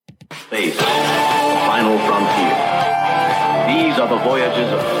Space, the final frontier. These are the voyages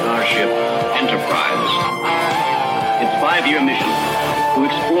of Starship Enterprise. Its 5-year mission, to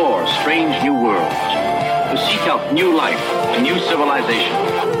explore strange new worlds, to seek out new life and new civilization,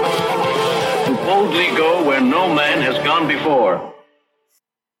 to boldly go where no man has gone before.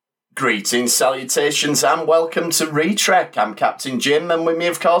 Greetings, salutations, and welcome to Retrek. I'm Captain Jim, and with me,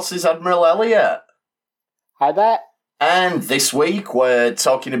 of course, is Admiral Elliot. Hi there. And this week we're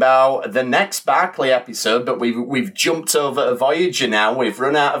talking about the next Barclay episode, but we've jumped over to Voyager now. We've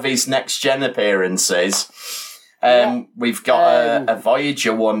run out of his next gen appearances. We've got a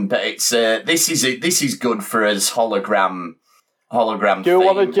Voyager one, but it's this is good for us hologram. Do you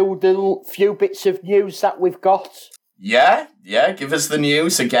want to do the few bits of news that we've got? Yeah. Give us the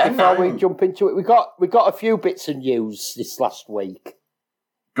news again. Before we jump into it, we got a few bits of news this last week.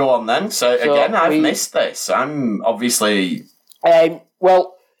 Go on then. So again, I've missed this. I'm obviously...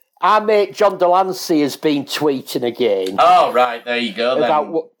 Well, our mate John Delancey has been tweeting again. Oh, right. There you go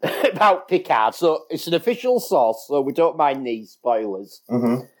then. About Picard. So it's an official source, so we don't mind these spoilers.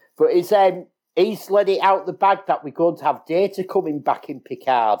 Mm-hmm. But he's let it out the bag that we're going to have Data coming back in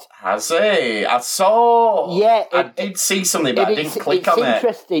Picard. Has he? I saw... Yeah. I did see something, but I didn't click on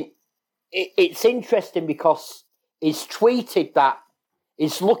it. It's interesting because he's tweeted that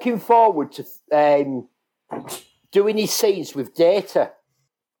he's looking forward to doing his scenes with Data.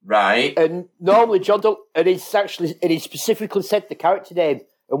 Right. And normally and he specifically said the character name.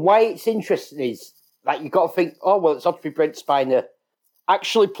 And why it's interesting is that you've got to think, oh, well, it's not to be Brent Spiner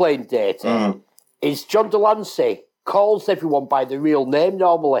actually playing Data. Is John Delancey calls everyone by the real name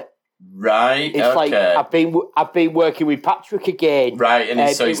normally. Right, it's like, I've been working with Patrick again. Right,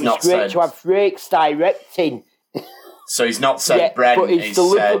 and so he's not said... It was great to have Frakes directing. So he's not said Brent, but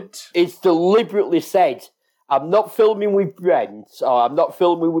it's deliberately said, I'm not filming with Brent, or I'm not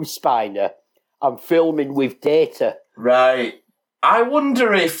filming with Spiner, I'm filming with Data. Right. I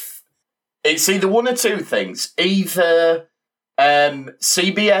wonder if it's either one or two things. Either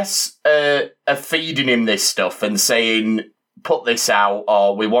CBS are feeding him this stuff and saying, put this out,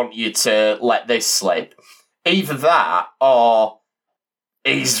 or we want you to let this slip. Either that, or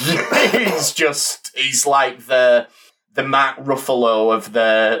he's like the Mark Ruffalo of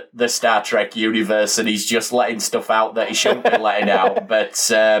the Star Trek universe, and he's just letting stuff out that he shouldn't be letting out. But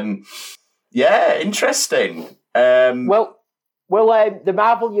yeah, interesting. The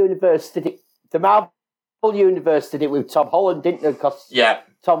Marvel universe did it. The Marvel universe did it with Tom Holland, didn't they? Because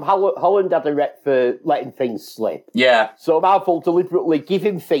Tom Holland had a rep for letting things slip. Yeah. So Marvel deliberately give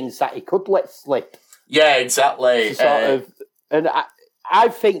him things that he could let slip. Yeah, exactly. And I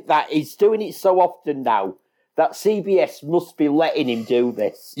think that he's doing it so often now that CBS must be letting him do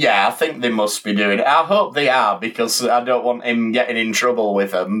this. Yeah, I think they must be doing it. I hope they are, because I don't want him getting in trouble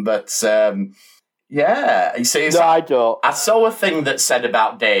with them. But, yeah. You see, no, I don't. I saw a thing that said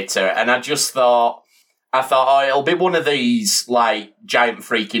about Data, and I thought, oh, it'll be one of these, like, giant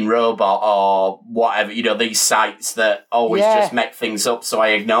freaking robot or whatever, these sites that always just make things up, so I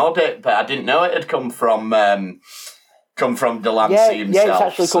ignored it. But I didn't know it had come from Delancey himself. Yeah, it's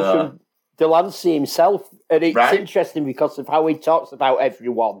actually come from Delancey himself. And it's interesting because of how he talks about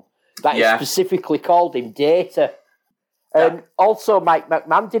everyone, that he specifically called him Data. And also Mike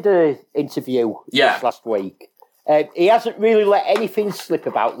McMahon did an interview this last week. He hasn't really let anything slip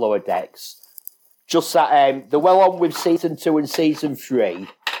about Lower Decks. Just that they're well on with Season 2 and Season 3.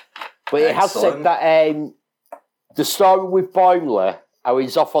 But he has said that the story with Boimler, how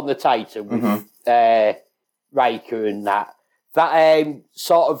he's off on the Titan with Riker and that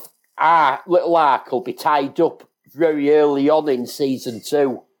sort of little arc will be tied up very early on in Season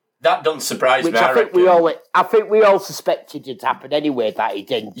 2. That doesn't surprise me. I think we all suspected it'd happen anyway, that he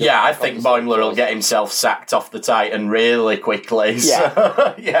didn't. Yeah, I think Boimler will get himself sacked off the Titan really quickly. Yeah,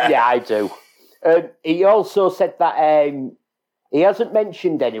 so, yeah, I do. He also said that he hasn't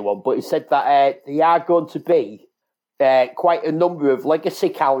mentioned anyone, but he said that there are going to be quite a number of legacy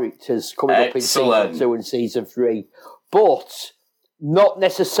characters coming up in Season 2 and Season 3, but not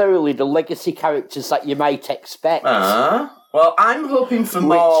necessarily the legacy characters that you might expect. Well, I'm hoping for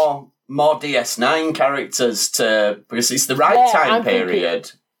more DS9 characters because it's the right time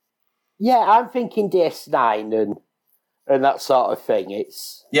period. I'm thinking DS9 and that sort of thing.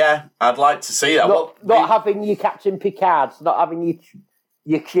 I'd like to see that. Not having your Captain Picard, not having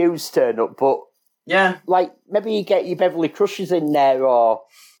your Q's turn up, but like maybe you get your Beverly Crushes in there, or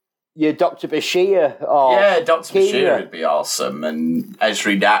your Dr. Bashir, or Dr. Bashir would be awesome, and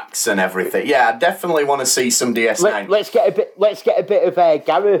Ezri Dax and everything. Yeah, I definitely want to see some DS9. Let's get a bit of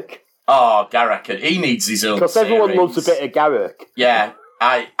Garak. Oh, Garak, he needs his own. Because everyone loves a bit of Garak. Yeah.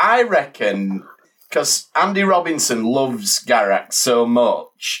 I reckon, because Andy Robinson loves Garak so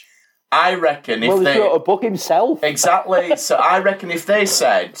much, I reckon if they... he wrote a book himself. Exactly. So I reckon if they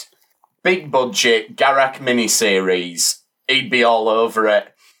said, big budget Garak miniseries, he'd be all over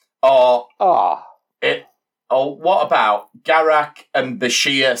it. Or what about Garak and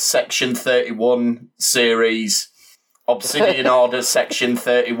Bashir Section 31 series, Obsidian Order Section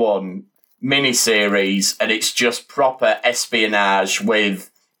 31 miniseries, and it's just proper espionage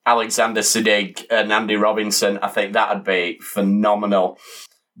with Alexander Siddig and Andy Robinson. I think that'd be phenomenal.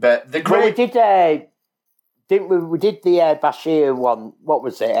 But the great... Well, we did the Bashir one. What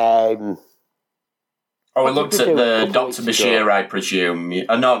was it? We looked at the Dr. Bashir, I presume.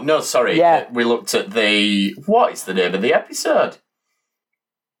 No, sorry. Yeah. We looked at the... What is the name of the episode?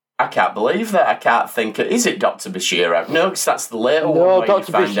 I can't believe that. I can't think... Is it Dr. Bashir? No, because that's the later one where you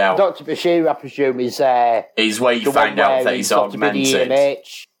find out... Dr. Bashir, I presume, is where you find out that he's augmented.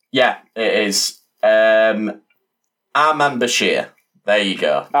 Yeah, it is. Arman Bashir. There you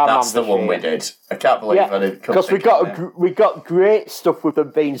go. That's the one we did. I can't believe I didn't come. Because we got great stuff with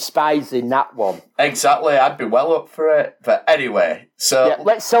them being spies in that one. Exactly, I'd be well up for it. But anyway, so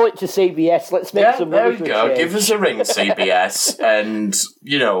let's sell it to CBS. Let's make some money. There we go. Give us a ring, CBS, and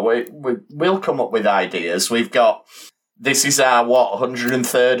we'll come up with ideas. We've got. This is our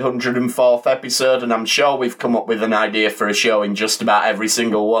 103rd, 104th episode, and I'm sure we've come up with an idea for a show in just about every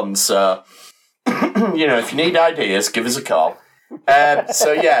single one. So, if you need ideas, give us a call.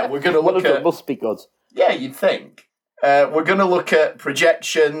 We're going to look at... must be good. Yeah, you'd think. We're going to look at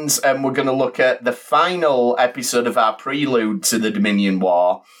projections, and we're going to look at the final episode of our prelude to the Dominion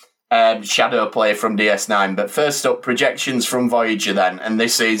War, Shadow Play from DS9. But first up, projections from Voyager then. And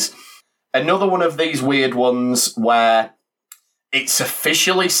this is another one of these weird ones where it's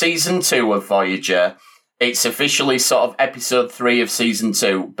officially Season 2 of Voyager. It's officially sort of Episode 3 of Season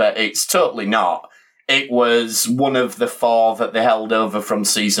 2, but it's totally not. It was one of the 4 that they held over from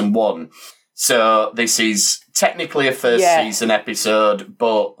Season 1. So this is technically a first season episode,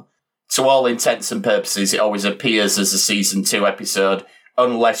 but to all intents and purposes, it always appears as a Season 2 episode,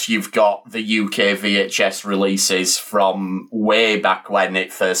 unless you've got the UK VHS releases from way back when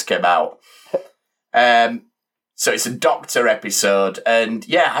it first came out. So it's a Doctor episode, and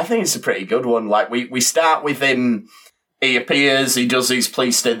I think it's a pretty good one. Like, we start with him... He appears, he does his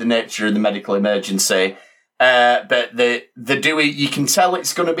please state the nature of the medical emergency. But you can tell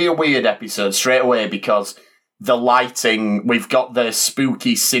it's going to be a weird episode straight away because the lighting, we've got the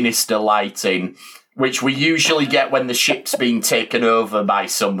spooky, sinister lighting, which we usually get when the ship's being taken over by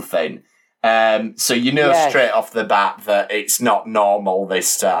something. So straight off the bat that it's not normal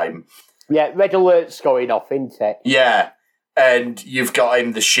this time. Yeah, red alert's going off, isn't it? Yeah, and you've got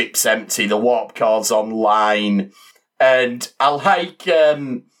him, the ship's empty, the warp core's online... And I like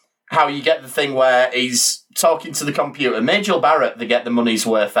how you get the thing where he's talking to the computer. Majel Barrett, they get the money's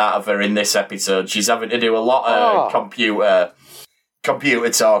worth out of her in this episode. She's having to do a lot of computer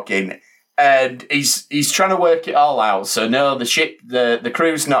talking. And he's trying to work it all out. So no, the ship, the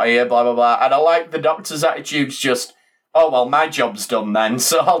crew's not here, blah, blah, blah. And I like the Doctor's attitude's just, oh, well, my job's done then,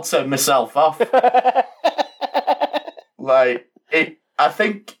 so I'll turn myself off. I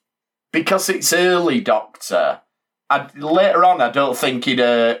think because it's early Doctor... later on, I don't think he'd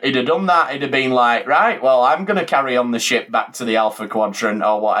have done that. He'd have been like, right, well, I'm going to carry on the ship back to the Alpha Quadrant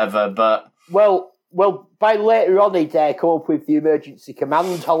or whatever, but... Well, by later on, he'd come up with the emergency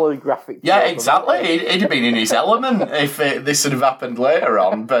command holographic... Yeah, exactly. He'd have been in his element if this had have happened later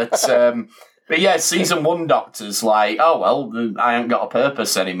on, but Season 1 Doctor's like, oh, well, I ain't got a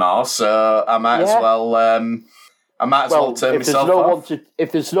purpose anymore, so I might as well... I might as well turn myself off.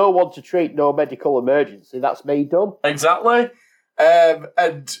 If there's no one to treat no medical emergency, that's me done. Exactly.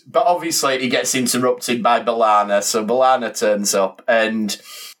 But obviously he gets interrupted by B'Elanna, so B'Elanna turns up and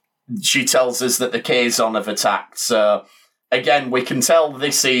she tells us that the Kazon have attacked. So, again, we can tell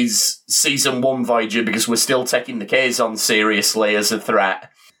this is Season 1 Voyager because we're still taking the Kazon seriously as a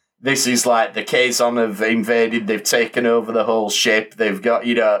threat. This is like the Kazon have invaded, they've taken over the whole ship, they've got,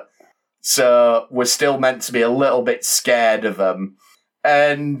 so we're still meant to be a little bit scared of them.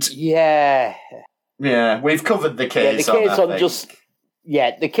 And... Yeah, we've covered the Kazon,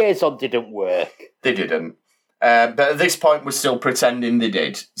 the Kazon didn't work. They didn't. But at this point, we're still pretending they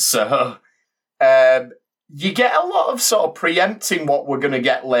did. So, you get a lot of sort of preempting what we're going to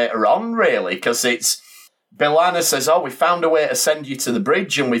get later on, really, because it's... B'Elanna says, we found a way to send you to the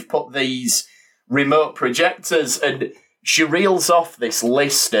bridge, and we've put these remote projectors, and... She reels off this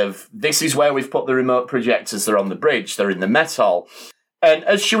list of, this is where we've put the remote projectors, they're on the bridge, they're in the mess hall. And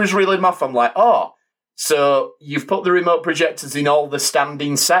as she was reeling them off, I'm like, So you've put the remote projectors in all the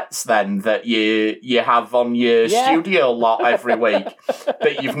standing sets then that you have on your studio lot every week,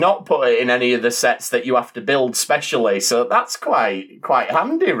 but you've not put it in any of the sets that you have to build specially. So that's quite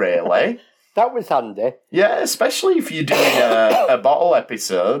handy, really. That was handy. Yeah, especially if you're doing a bottle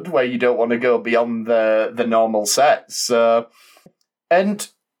episode where you don't want to go beyond the normal sets. And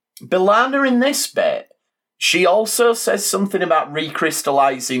B'Elanna in this bit, she also says something about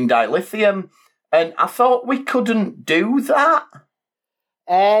recrystallizing dilithium. And I thought we couldn't do that.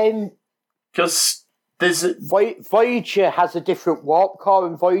 Because there's Voyager has a different warp core,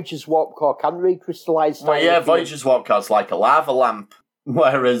 and Voyager's warp core can recrystallise. Well, yeah, Voyager's warp core's like a lava lamp,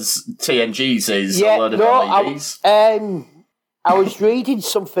 whereas TNG's is a load of LEDs. I was reading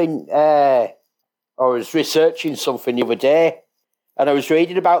something, I was researching something the other day, and I was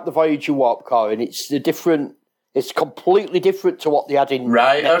reading about the Voyager warp core, and it's completely different to what they had in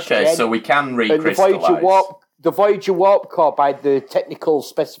Next Gen. So we can recrystallise. The Voyager warp core, by the technical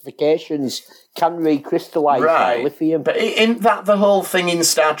specifications, can recrystallise dilithium. But isn't that the whole thing in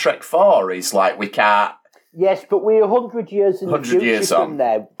Star Trek 4? Is like we can't... Yes, but we're 100 years in the future from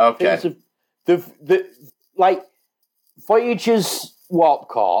there. Okay. Voyager's warp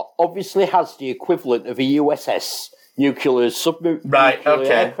core obviously has the equivalent of a USS nuclear submarine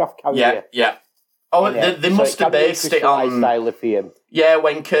aircraft carrier. Yeah. Oh, they must have based it on dilithium. Yeah,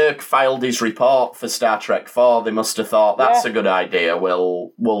 when Kirk filed his report for Star Trek 4, they must have thought that's a good idea.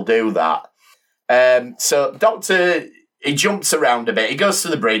 We'll do that. So Doctor, he jumps around a bit. He goes to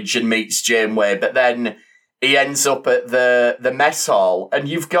the bridge and meets Janeway, but then he ends up at the mess hall, and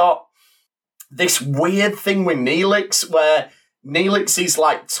you've got this weird thing with Neelix where Neelix is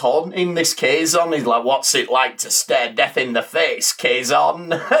like taunting this Kazon. He's like, "What's it like to stare death in the face,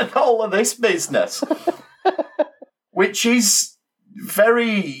 Kazon?" and all of this business, which is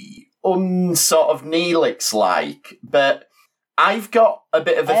very unsort of Neelix-like. But I've got a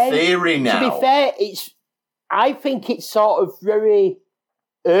bit of a theory now. To be fair, I think it's sort of very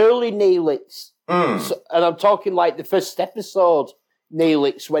early Neelix, and I'm talking like the first episode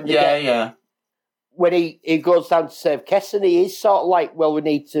Neelix when they when he goes down to save Kesson, he is sort of like, well, we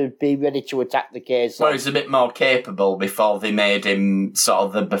need to be ready to attack the Kazon. Well, he's a bit more capable before they made him sort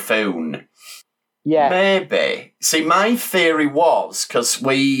of the buffoon. Yeah. Maybe. See, my theory was, because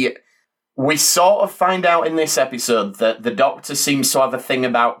we sort of find out in this episode that the Doctor seems to have a thing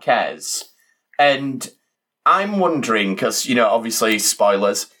about Kes. And I'm wondering, because, obviously,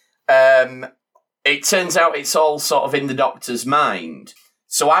 spoilers, it turns out it's all sort of in the Doctor's mind.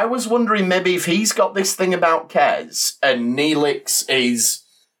 So I was wondering maybe if he's got this thing about Kes and Neelix is,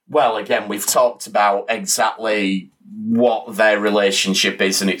 well, again, we've talked about exactly what their relationship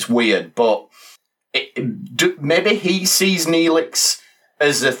is and it's weird, but maybe he sees Neelix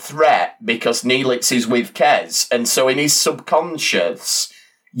as a threat because Neelix is with Kes, and so in his subconscious,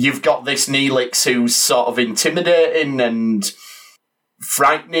 you've got this Neelix who's sort of intimidating and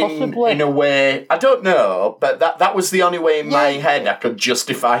frightening Possibly. In a way. I don't know, but that was the only way in my head I could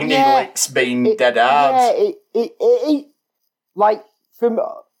justify Neelix being dead hard. Yeah, like, from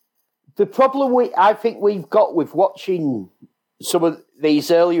the problem I think we've got with watching some of these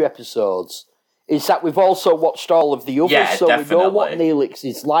earlier episodes is that we've also watched all of the others, so definitely. we know what Neelix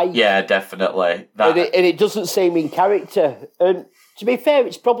is like. Yeah, definitely. And it doesn't seem in character. And to be fair,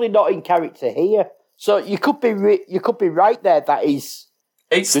 it's probably not in character here. So you could be right there. That is,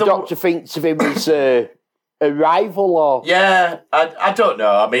 the Doctor thinks of him as a rival, or I don't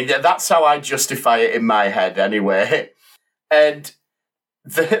know. I mean, that's how I justify it in my head, anyway. And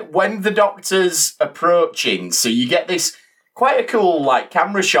when the Doctor's approaching, so you get this quite a cool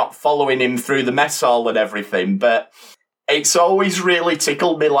camera shot following him through the mess hall and everything, but it's always really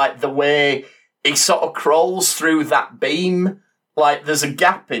tickled me the way he sort of crawls through that beam. There's a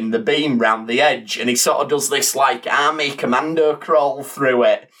gap in the beam round the edge, and he sort of does this army commando crawl through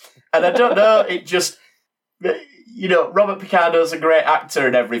it. And I don't know, it just, Robert Picardo's a great actor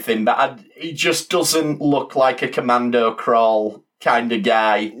and everything, but he just doesn't look like a commando crawl kind of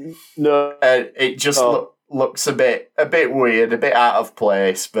guy. No, it just looks a bit weird, a bit out of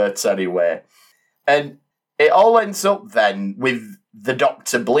place, but anyway. And it all ends up then with the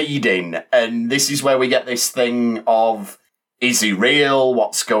Doctor bleeding, and this is where we get this thing of, is he real?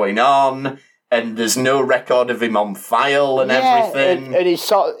 What's going on? And there's no record of him on file and everything. And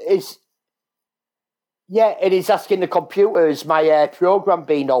he's and he's asking the computer, is my program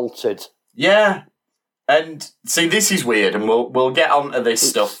being altered? Yeah. And see, this is weird, and we'll get onto this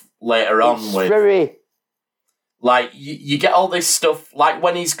stuff later on. It's very... you get all this stuff,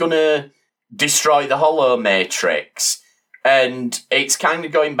 when he's going to destroy the Holo Matrix, And it's kind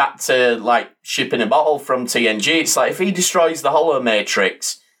of going back to, like, Ship in a Bottle from TNG. It's like, if he destroys the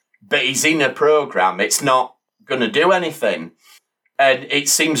holomatrix, but he's in a program, it's not going to do anything. And it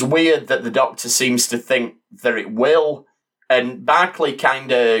seems weird that the Doctor seems to think that it will. And Barclay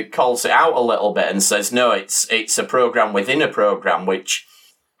kind of calls it out a little bit and says, no, it's a program within a program, which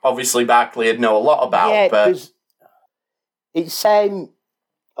obviously Barclay would know a lot about. Yeah, but it's saying...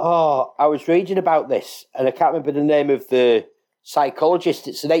 I was reading about this, and I can't remember the name of the psychologist.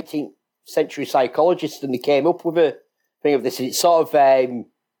 It's an 18th century psychologist, and they came up with a thing of this. And it's sort of, the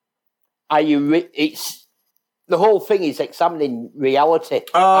whole thing is examining reality.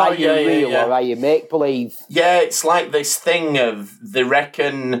 Are you real or are you make-believe? Yeah, it's like this thing of they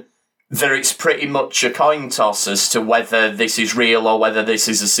reckon that it's pretty much a coin toss as to whether this is real or whether this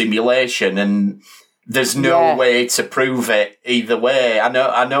is a simulation, and there's no way to prove it either way. I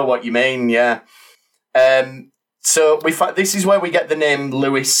know what you mean, yeah. So this is where we get the name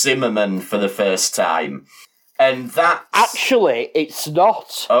Louis Zimmerman for the first time. And that actually, it's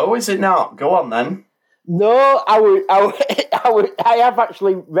not. Oh, is it not? Go on then. No, I have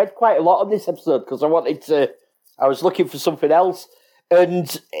actually read quite a lot on this episode because I was looking for something else.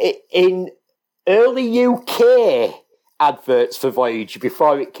 And in early UK adverts for Voyager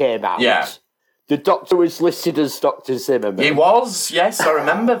before it came out, the Doctor was listed as Dr. Zimmerman. He was, yes, I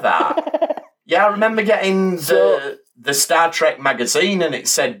remember that. Yeah, I remember getting the Star Trek magazine and it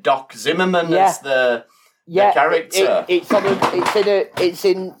said Doc Zimmerman as the character. It's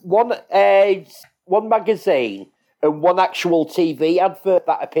in one magazine and one actual TV advert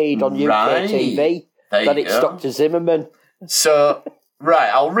that appeared on UK TV. That it's Dr. Zimmerman. So, right,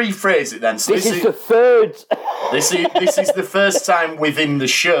 I'll rephrase it then. So this is the third. This is the first time within the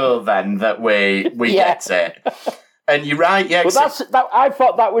show then that we get it. And you're right, yeah. But I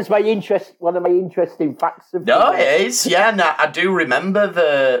thought that was one of my interesting facts of it is, yeah. No, I do remember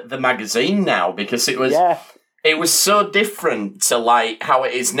the magazine now because it was so different to like how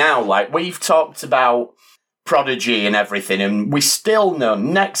it is now. Like we've talked about Prodigy and everything, and we still know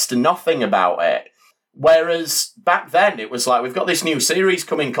next to nothing about it. Whereas back then it was like, we've got this new series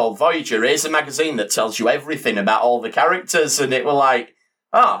coming called Voyager. Here's a magazine that tells you everything about all the characters, and it were like,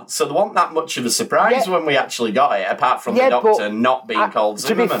 so there wasn't that much of a surprise when we actually got it, apart from the Doctor not being called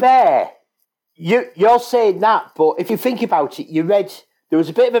Zimmerman. To be fair, you're saying that, but if you think about it, there was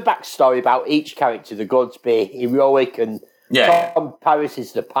a bit of a backstory about each character. They're going to be heroic, and Tom Paris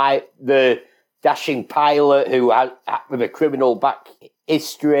is the dashing pilot who had with a criminal back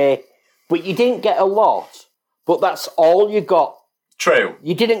history. But you didn't get a lot, but that's all you got. True.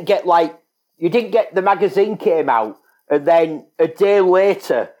 You didn't get the magazine came out, and then a day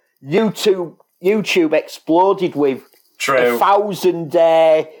later, YouTube exploded with 1,000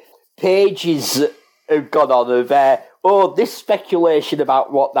 pages that have gone on of this speculation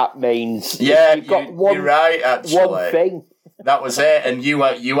about what that means. Yeah, you're right, actually. One thing. That was it, and you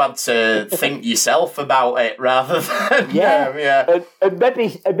had to think yourself about it rather than and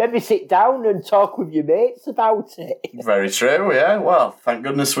maybe sit down and talk with your mates about it. Very true, yeah. Well, thank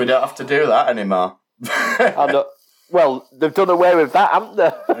goodness we don't have to do that anymore. Well, they've done away with that, haven't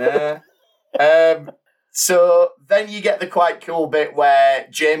they? Yeah. So then you get the quite cool bit where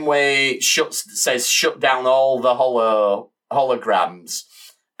Janeway says shut down all the holograms,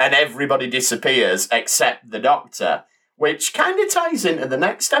 and everybody disappears except the Doctor. Which kind of ties into the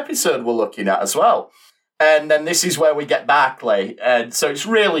next episode we're looking at as well. And then this is where we get Barclay. And so it's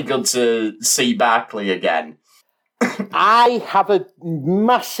really good to see Barclay again. I have a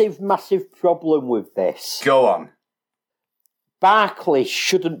massive, massive problem with this. Go on. Barclay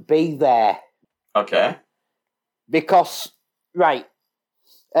shouldn't be there. Okay. Because,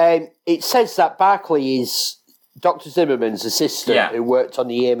 it says that Barclay is Dr. Zimmerman's assistant who worked on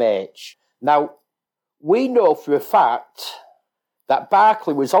the EMH. Now, we know for a fact that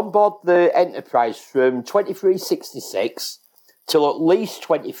Barclay was on board the Enterprise from 2366 till at least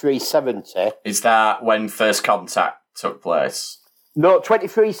 2370. Is that when First Contact took place? No,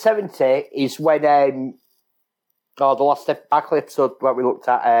 2370 is when the last Barclay episode where we looked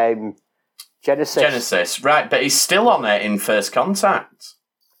at Genesis. Right, but he's still on it in First Contact.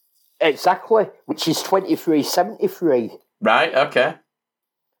 Exactly, which is 2373. Right, okay.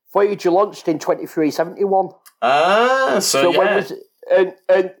 Voyager launched in 2371. So when was it?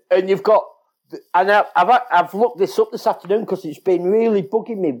 And you've got, and I've looked this up this afternoon because it's been really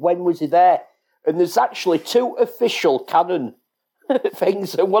bugging me. When was he there? And there's actually two official canon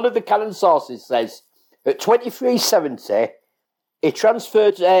things. And one of the canon sources says at 2370, he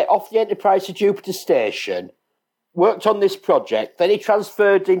transferred off the Enterprise to Jupiter Station, worked on this project. Then he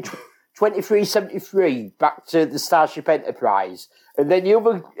transferred in 2373 back to the Starship Enterprise. And then the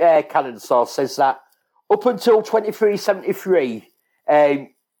other canon source says that up until 2373,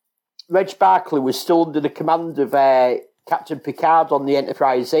 Reg Barclay was still under the command of Captain Picard on the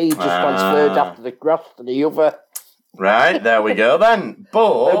Enterprise E, just transferred after the cross to the other. Right, there we go then.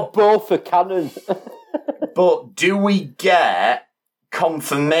 But and both are canon. But do we get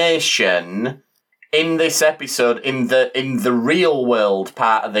confirmation in this episode, in the real world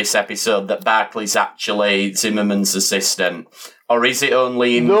part of this episode, that Barclay's actually Zimmerman's assistant? Or is it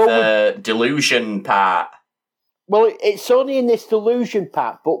only in the delusion part? Well, it's only in this delusion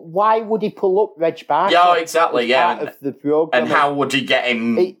part, but why would he pull up Reg Barclay? Yeah, exactly, yeah. Part of the program? And how would he get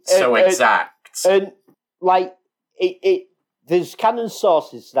him so exact? And, like, there's canon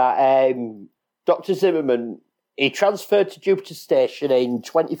sources that Dr. Zimmerman, he transferred to Jupiter Station in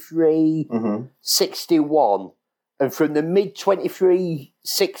 2361, and from the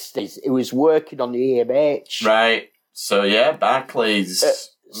mid-2360s, he was working on the EMH. Right. So, yeah, Barclay's...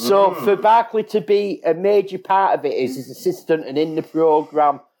 So for Barclay to be a major part of it is his assistant and in the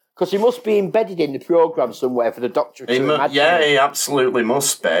programme, because he must be embedded in the programme somewhere for the Doctor to imagine. Yeah, he absolutely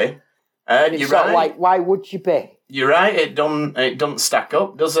must be. You're right. Like, why would you be? You're right. It don't stack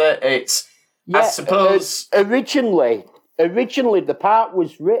up, does it? It's I suppose originally the part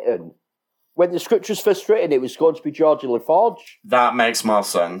was written when the script was first written. It was going to be Geordi LaForge. That makes more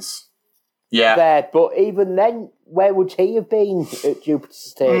sense. Yeah. There, but even then, where would he have been at Jupiter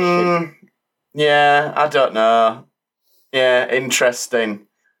Station? Yeah, I don't know. Yeah, interesting.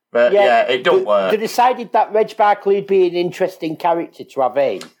 But yeah, it don't work. They decided that Reg Barclay would be an interesting character to have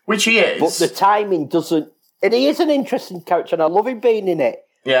in. Which he is. But the timing doesn't... And he is an interesting character, and I love him being in it.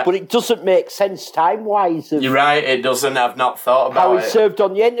 Yeah. But it doesn't make sense time-wise. You're right, it doesn't. I've not thought about how he served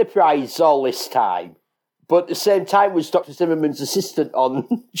on the Enterprise all this time. But at the same time was Dr. Zimmerman's assistant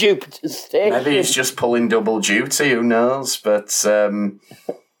on Jupiter Station. Maybe he's just pulling double duty, who knows? But I'm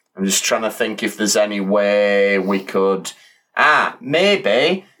just trying to think if there's any way we could...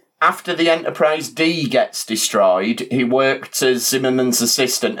 maybe after the Enterprise D gets destroyed, he worked as Zimmerman's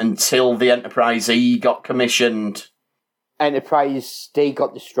assistant until the Enterprise E got commissioned. Enterprise D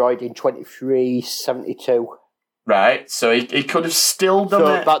got destroyed in 2372. Right, so he could have still done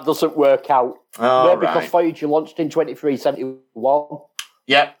it. So that doesn't work out. Oh, no, because Voyager launched in 2371.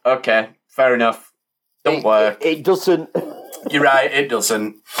 Yep, okay, fair enough. Don't work. It doesn't. You're right, it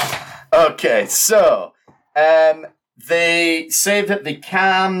doesn't. Okay, so they say that they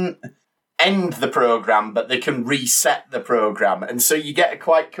can end the programme, but they can reset the programme. And so you get a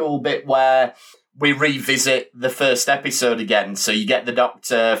quite cool bit where we revisit the first episode again. So you get the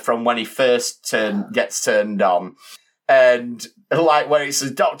Doctor from when he first gets turned on. And like where he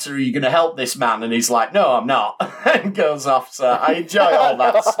says, Doctor, are you going to help this man? And he's like, no, I'm not. And goes off. So I enjoy all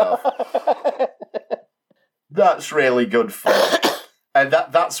that stuff. That's really good fun. And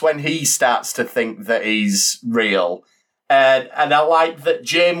that's when he starts to think that he's real. And I like that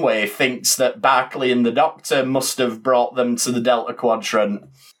Janeway thinks that Barclay and the Doctor must have brought them to the Delta Quadrant.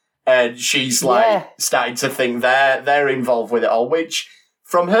 And she's starting to think they're involved with it all, which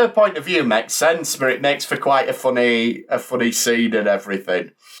from her point of view makes sense, but it makes for quite a funny scene and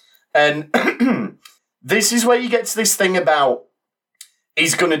everything. And this is where you get to this thing about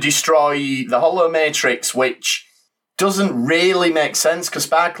he's going to destroy the holomatrix, which doesn't really make sense because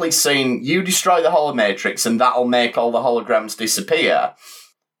Barclay's saying you destroy the holomatrix and that'll make all the holograms disappear.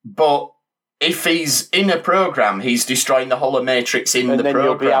 But if he's in a program, he's destroying the holomatrix in the program. And then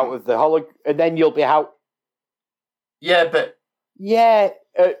you'll be out of the and then you'll be out. Yeah, but... Yeah,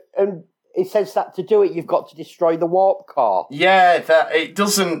 and it says that to do it, you've got to destroy the warp core. Yeah, that it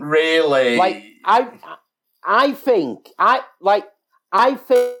doesn't really... Like, I think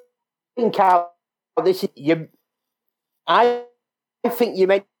this is... I think you're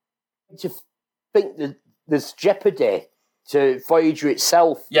meant to think that there's jeopardy to Voyager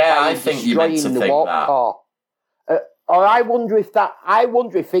itself. Yeah, I think you're meant to think that. Core. Or I wonder if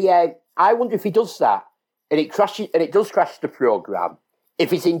he does that and it crashes, and it does crash the program.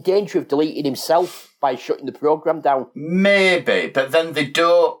 If he's in danger of deleting himself by shutting the program down, maybe. But then they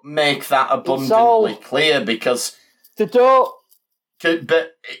don't make that abundantly clear because they don't.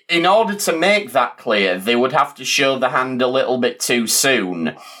 But in order to make that clear, they would have to show the hand a little bit too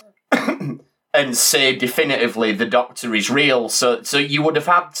soon. And say definitively the Doctor is real. So you would have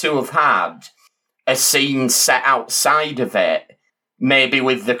had to have had a scene set outside of it, maybe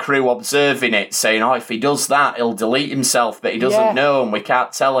with the crew observing it, saying, if he does that, he'll delete himself, but he doesn't know and we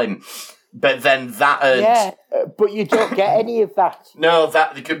can't tell him. But then but you don't get any of that. No,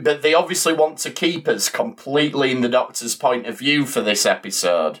 but they obviously want to keep us completely in the Doctor's point of view for this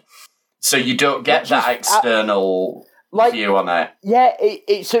episode. So you don't get that external view on it. Yeah,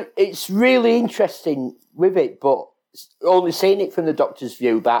 it's really interesting with it, but only seeing it from the Doctor's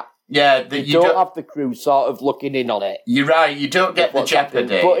view that you don't have the crew sort of looking in on it. You're right, you don't get the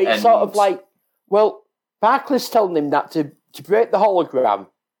jeopardy. Happened. But it's sort of like, well, Barclay's telling him that to break the hologram,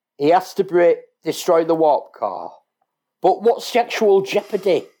 he has to destroy the warp core. But what's the actual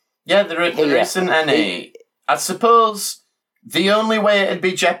jeopardy? Yeah, there isn't any. I suppose the only way it'd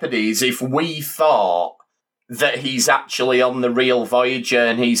be jeopardy is if we thought that he's actually on the real Voyager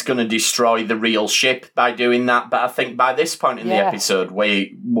and he's going to destroy the real ship by doing that. But I think by this point in the episode, we're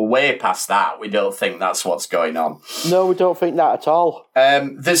way past that. We don't think that's what's going on. No, we don't think that at all.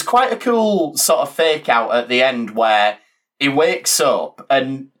 There's quite a cool sort of fake out at the end where he wakes up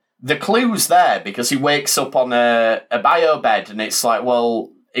and the clue's there because he wakes up on a bio bed and it's like,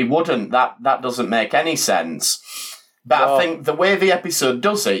 well, he wouldn't. That doesn't make any sense. But I think the way the episode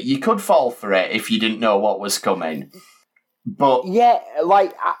does it, you could fall for it if you didn't know what was coming. But yeah,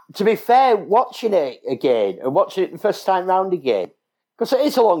 like, to be fair, watching it again and watching it the first time round again, because it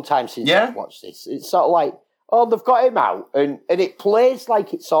is a long time since I've watched this, it's sort of like, oh, they've got him out, and it plays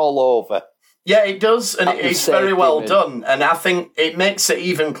like it's all over. Yeah, it does, and it's very well done. And I think it makes it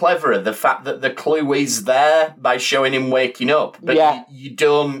even cleverer, the fact that the clue is there by showing him waking up. But you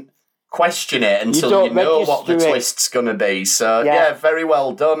don't question it until you know what the twist's going to be. So, yeah, very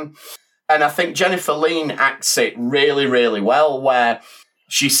well done. And I think Jennifer Lean acts it really, really well, where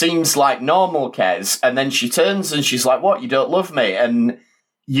she seems like normal Kez, and then she turns and she's like, what, you don't love me? And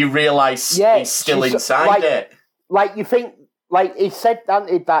you realise he's still inside it. Like, you think, like, he said,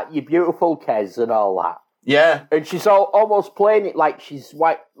 that you're beautiful, Kez, and all that. Yeah. And she's almost playing it like she's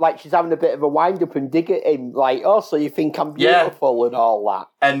having a bit of a wind-up and dig at him, like, oh, so you think I'm beautiful and all that.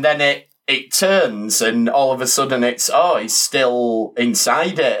 And then it turns, and all of a sudden it's, he's still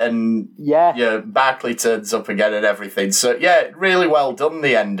inside it, and Barclay turns up again and everything. So, yeah, really well done,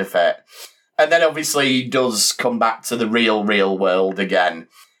 the end of it. And then obviously he does come back to the real world again.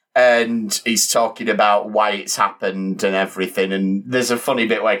 And he's talking about why it's happened and everything. And there's a funny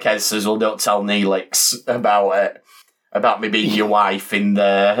bit where Kez says, well, don't tell Neelix about it, about me being your wife in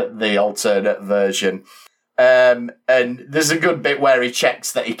the alternate version. And there's a good bit where he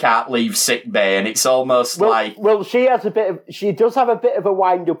checks that he can't leave sickbay, and it's almost like... Well, she does have a bit of a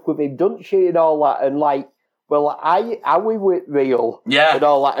wind-up with him, doesn't she, and all that, and like, well, are we real? Yeah. And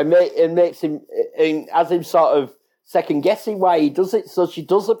all that, and makes him, and has him sort of second-guessing why he does it, so she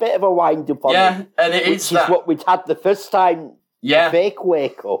does a bit of a wind-up on him. Yeah, and it is that... what we'd had the first time, the fake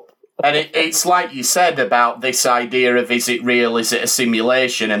wake-up. And it's like you said about this idea of, is it real, is it a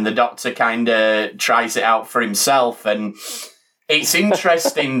simulation? And the Doctor kind of tries it out for himself. And it's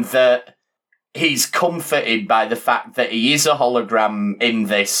interesting that he's comforted by the fact that he is a hologram in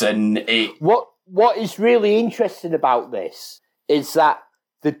this. And What is really interesting about this is that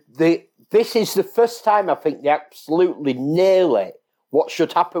this is the first time I think they absolutely nail it, what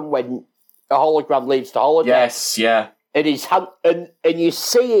should happen when a hologram leaves the holodeck. Yes, yeah. And his hand, and you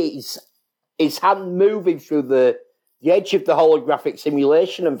see his hand moving through the edge of the holographic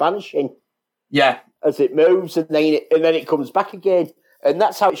simulation and vanishing. Yeah, as it moves, and then it comes back again, and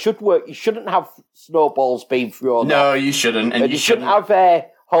that's how it should work. You shouldn't have snowballs being thrown. No, you shouldn't, and you shouldn't have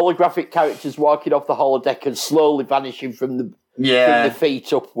holographic characters walking off the holodeck and slowly vanishing from the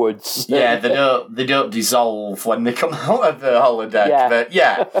feet upwards. Yeah, they don't dissolve when they come out of the holodeck. But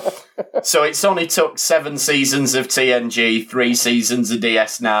yeah. So it's only took 7 seasons of TNG, 3 seasons of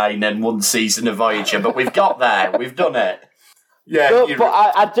DS9, and 1 season of Voyager, but we've got there. We've done it. Yeah, but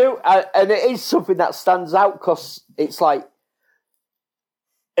I do, and it is something that stands out because it's like,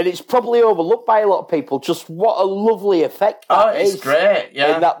 and it's probably overlooked by a lot of people. Just what a lovely effect that is. It's great,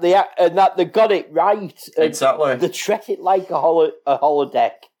 yeah. And that they got it right. Exactly. They treat it like a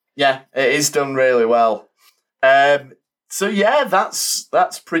holodeck. Yeah, it is done really well. So yeah, that's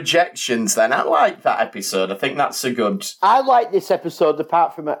Projections. Then I like that episode. I think that's a good. I like this episode.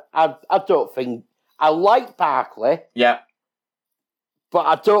 Apart from I don't think I like Barclay. Yeah. But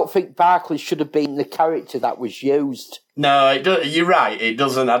I don't think Barclay should have been the character that was used. No, you're right. It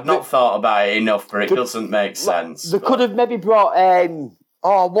doesn't. I've not thought about it enough, but it doesn't make sense. They could have maybe brought.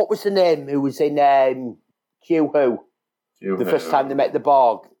 What was the name? Who was in Q Who? The first time they met the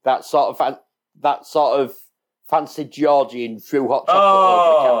Borg. That sort of fancied Georgie and threw hot chocolate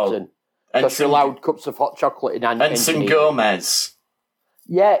over the captain. Because she allowed cups of hot chocolate in. Ensign Gomez.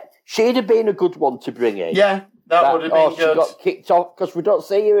 Yeah, she'd have been a good one to bring in. Yeah. That would have been good. She got kicked off because we don't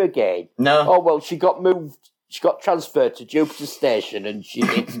see her again. No. Oh, well, she got moved. She got transferred to Jupiter Station and she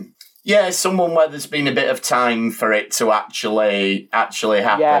did Yeah, someone where there's been a bit of time for it to actually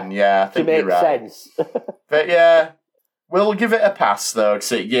happen. Yeah, I think you're right. Sense. But yeah, we'll give it a pass though,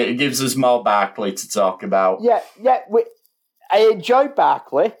 because it gives us more Barclay to talk about. Yeah. I enjoy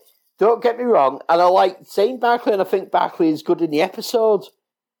Barclay. Don't get me wrong, and I like seeing Barclay, and I think Barclay is good in the episode.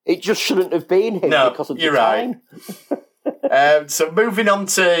 It just shouldn't have been him because of the time. Right. So moving on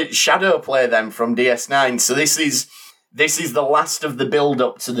to Shadowplay then from DS9. So this is the last of the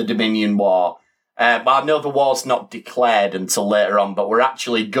build-up to the Dominion War. But I know the war's not declared until later on, but we're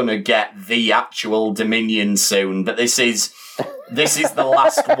actually going to get the actual Dominion soon. But this is the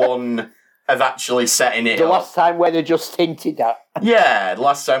last one of actually setting it up. The last time where they just hinted at. Yeah,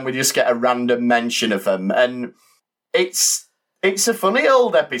 last time we just get a random mention of them. And it's a funny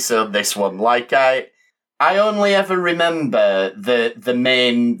old episode, this one. Like, I only ever remember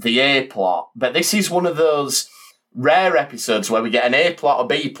the A plot, but this is one of those rare episodes where we get an A plot, a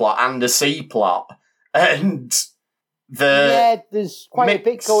B plot, and a C plot. And there's quite a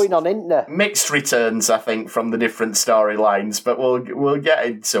bit going on, isn't there? Mixed returns, I think, from the different storylines, but we'll get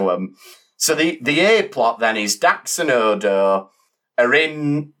into them. So the A plot then is Dax and Odo are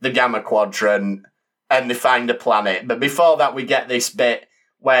in the Gamma Quadrant and they find a planet. But before that, we get this bit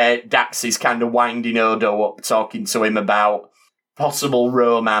where Dax is kind of winding Odo up, talking to him about possible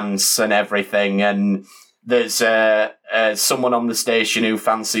romance and everything. And there's someone on the station who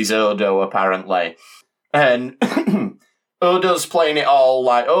fancies Odo, apparently. And Odo's playing it all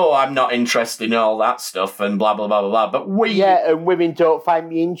like, oh, I'm not interested in all that stuff and blah, blah, blah, blah, blah. and women don't find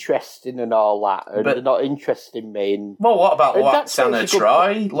me interesting and all that, and they're not interested in me. And, well, what about Lwaxana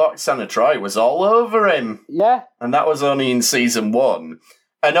Troi? Lwaxana Troi was all over him. Yeah. And that was only in season 1.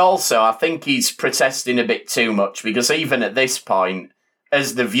 And also, I think he's protesting a bit too much, because even at this point,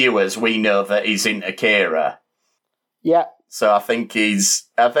 as the viewers, we know that he's into Kira. Yeah. So I think he's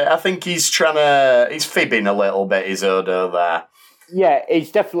fibbing a little bit, is Odo there. Yeah,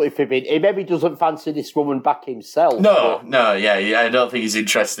 he's definitely fibbing. He maybe doesn't fancy this woman back himself. No, I don't think he's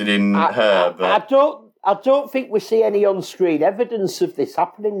interested in her. But I don't think we see any on-screen evidence of this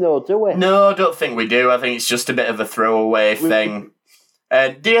happening, though, do we? No, I don't think we do. I think it's just a bit of a throwaway thing.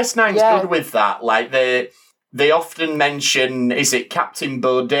 DS9's good with that. Like, they often mention, is it Captain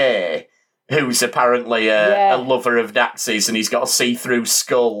Baudet, who's apparently a lover of Dax's, and he's got a see-through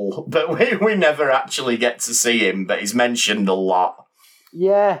skull, but we never actually get to see him, but he's mentioned a lot.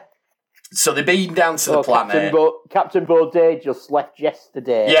 Yeah. So they beam down to the planet. Captain Baudet just left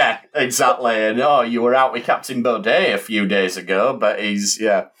yesterday. Yeah, exactly. And, you were out with Captain Baudet a few days ago, but he's,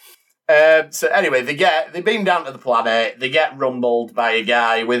 yeah. So anyway, they beam down to the planet, they get rumbled by a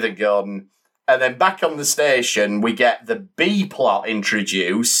guy with a gun, and then back on the station, we get the B plot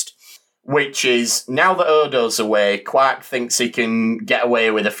introduced, which is, now that Odo's away, Quark thinks he can get away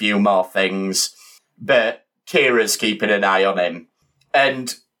with a few more things, but Kira's keeping an eye on him.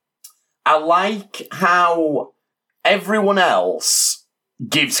 And I like how everyone else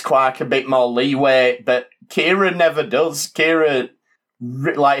gives Quark a bit more leeway, but Kira never does. Kira,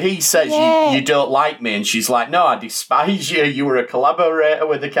 like, he says, you don't like me, and she's like, no, I despise you. You were a collaborator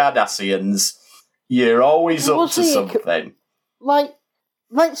with the Cardassians. You're always up to something.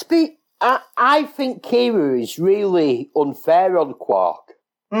 Let's be... I think Kira is really unfair on Quark.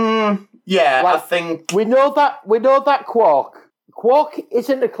 I think we know that Quark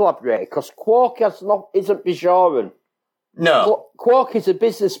isn't a collaborator because Quark isn't Bajoran. No, Quark is a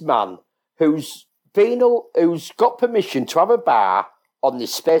businessman who's got permission to have a bar on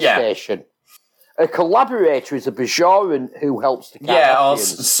this space station. A collaborator is a Bajoran who helps the Cardassians. Yeah, or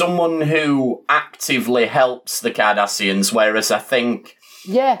someone who actively helps the Cardassians, whereas I think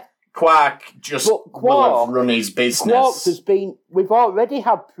Quark will have run his business. We've already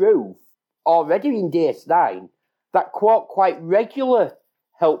had proof, in DS9, that Quark quite regular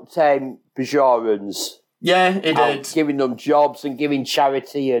helped Bajorans. Yeah, he did. Giving them jobs and giving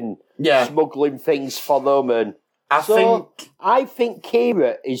charity and smuggling things for them. And I think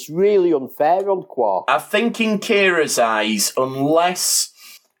Kira is really unfair on Quark. I think in Kira's eyes, unless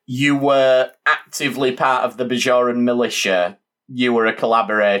you were actively part of the Bajoran militia, you were a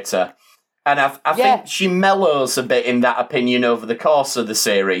collaborator. And I think she mellows a bit in that opinion over the course of the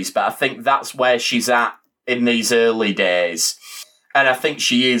series, but I think that's where she's at in these early days. And I think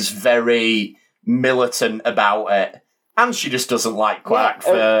she is very militant about it. And she just doesn't like Quark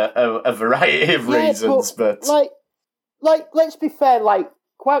for a variety of reasons. But let's be fair,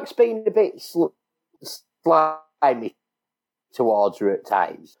 Quark's been a bit slimy towards her at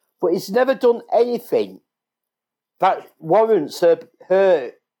times, but he's never done anything that warrants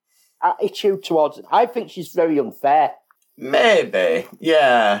her attitude towards him. I think she's very unfair. Maybe,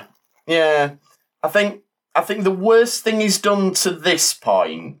 yeah. Yeah. I think the worst thing he's done to this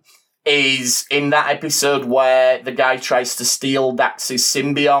point is in that episode where the guy tries to steal Dax's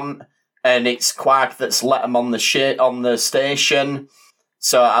symbiont, and it's Quark that's let him on the station.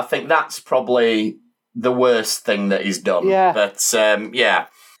 So I think that's probably the worst thing that he's done. Yeah. But yeah.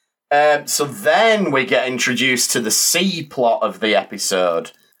 So then we get introduced to the C plot of the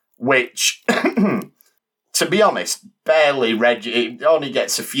episode, which, to be honest, barely read. It only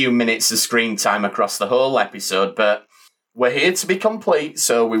gets a few minutes of screen time across the whole episode, but we're here to be complete,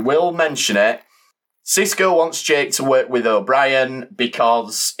 so we will mention it. Sisko wants Jake to work with O'Brien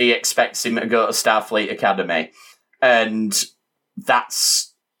because he expects him to go to Starfleet Academy. And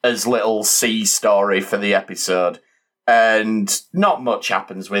that's his little C story for the episode. And not much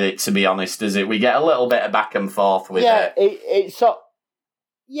happens with it, to be honest, does it? We get a little bit of back and forth with it.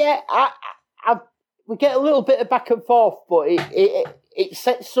 We get a little bit of back and forth, but it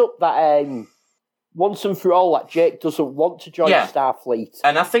sets up that once and for all that Jake doesn't want to join Starfleet.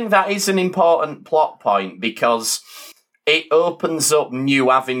 And I think that is an important plot point because it opens up new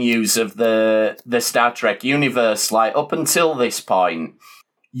avenues of the Star Trek universe. Like, up until this point,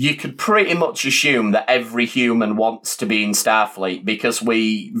 you could pretty much assume that every human wants to be in Starfleet because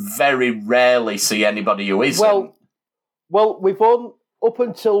we very rarely see anybody who isn't. Well, up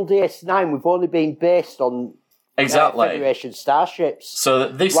until DS9, we've only been based on Federation starships. So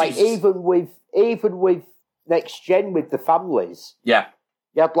this is even with Next Gen with the families. Yeah,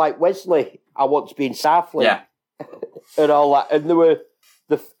 you had like Wesley. I want to be in Starfleet. Yeah, and all that, and there were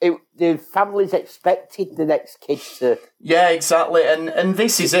the families expected the next kid to. Yeah, exactly, and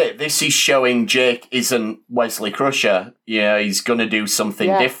this is it. This is showing Jake isn't Wesley Crusher. Yeah, he's going to do something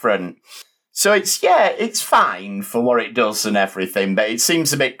different. So it's fine for what it does and everything, but it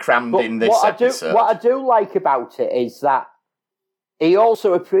seems a bit crammed in this episode. What I do like about it is that he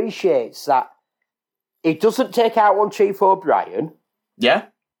also appreciates that he doesn't take out on Chief O'Brien. Yeah.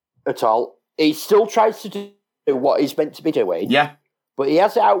 At all. He still tries to do what he's meant to be doing. Yeah. But he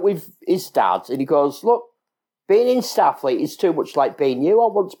has it out with his dad, and he goes, look, being in Starfleet is too much like being you. I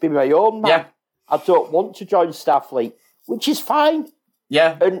want to be my own man. Yeah. I don't want to join Starfleet, which is fine.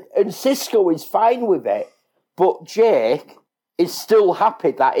 Yeah. And Sisko is fine with it, but Jake is still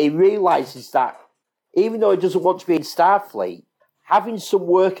happy that he realises that even though he doesn't want to be in Starfleet, having some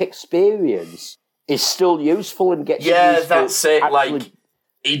work experience is still useful and gets that's it. Like,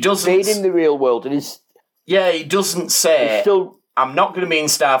 he doesn't being in the real world, and he doesn't say I'm not going to be in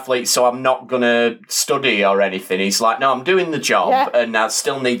Starfleet, so I'm not going to study or anything. He's like, no, I'm doing the job, and I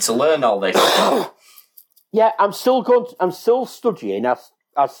still need to learn all this. Yeah, I'm still studying.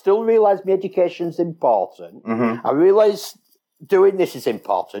 I still realise my education's important. Mm-hmm. I realise doing this is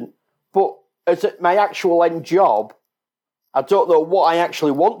important, but as my actual end job, I don't know what I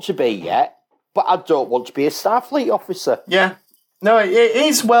actually want to be yet, but I don't want to be a Starfleet officer. Yeah. No, it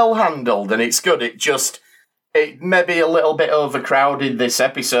is well handled and it's good. It may be a little bit overcrowded, this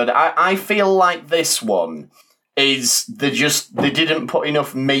episode. I feel like this one is they didn't put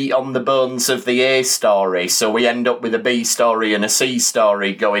enough meat on the bones of the A story, so we end up with a B story and a C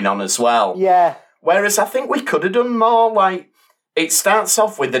story going on as well. Yeah. Whereas I think we could have done more. Like, it starts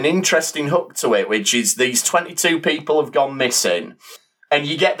off with an interesting hook to it, which is these 22 people have gone missing, and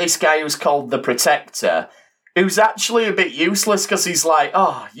you get this guy who's called the Protector, who's actually a bit useless because he's like,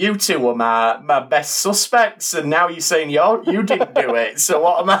 oh, you two were my best suspects, and now you're saying you didn't do it, so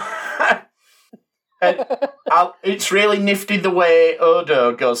what am I... And it's really nifty the way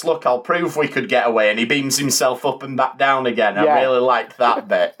Odo goes, look, I'll prove we could get away, and he beams himself up and back down again. I really liked that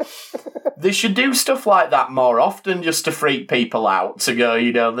bit. They should do stuff like that more often just to freak people out, to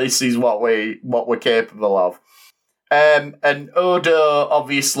go, this is what we're capable of. And Odo,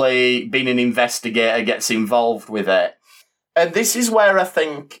 obviously, being an investigator, gets involved with it. And this is where I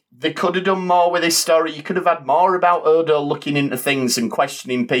think they could have done more with this story. You could have had more about Odo looking into things and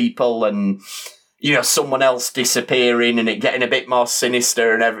questioning people and... someone else disappearing and it getting a bit more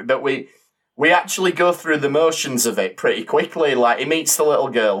sinister and everything. But we actually go through the motions of it pretty quickly. Like, he meets the little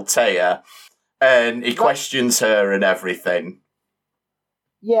girl, Taya, and he questions her and everything.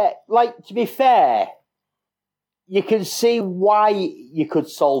 Yeah, like, to be fair, you can see why you could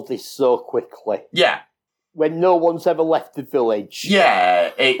solve this so quickly. Yeah. When no one's ever left the village.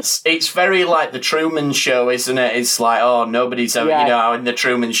 Yeah, it's very like the Truman Show, isn't it? It's like, oh, nobody's ever, in the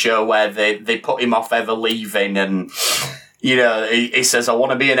Truman Show where they put him off ever leaving and, he says, I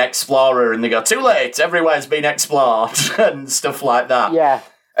want to be an explorer, and they go, too late, everywhere's been explored, and stuff like that. Yeah.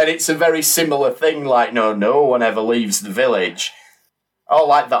 And it's a very similar thing, like, no one ever leaves the village. Oh,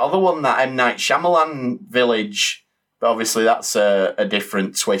 like the other one, that M. Night Shyamalan village, But obviously that's a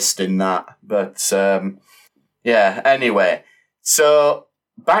different twist in that. But, anyway. So,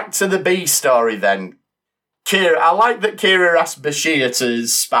 back to the B story then. Kira, I like that Kira asked Bashir to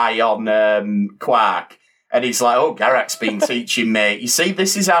spy on Quark. And he's like, oh, Garak's been teaching me. You see,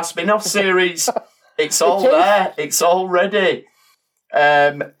 this is our spin-off series. It's all there. It's all ready.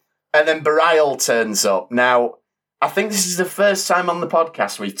 And then Bareil turns up. Now, I think this is the first time on the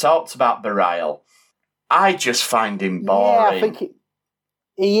podcast we've talked about Bareil. I just find him boring. Yeah, I think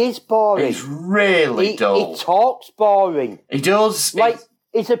he is boring. He's really dull. He talks boring. He does. Like,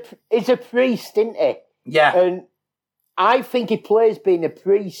 he's a priest, isn't he? Yeah. And I think he plays being a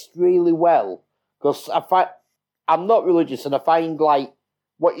priest really well. Because I'm not religious, and I find, like,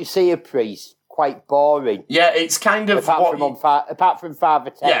 what you see a priest quite boring. Yeah, it's kind of... Apart from Father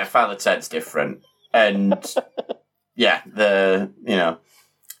Ted. Yeah, Father Ted's different. And... Yeah,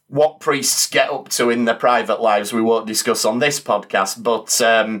 what priests get up to in their private lives we won't discuss on this podcast, but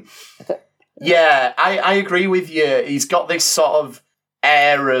I agree with you. He's got this sort of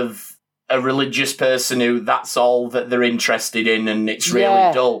air of a religious person who that's all that they're interested in, and it's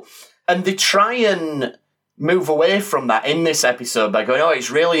really dull. And they try and move away from that in this episode by going, oh, it's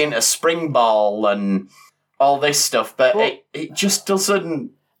really into spring ball and all this stuff, but it just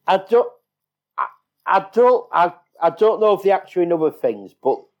doesn't... I don't know if they actually know other things,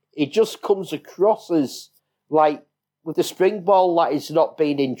 but it just comes across as, like, with the spring ball, like, he's not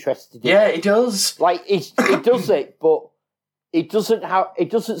being interested in. Yeah, it does. Like, he does it, but it doesn't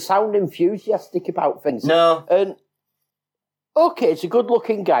sound enthusiastic about things. No. And, okay, it's a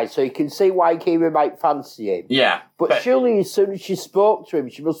good-looking guy, so you can see why Kira might fancy him. Yeah. But surely as soon as she spoke to him,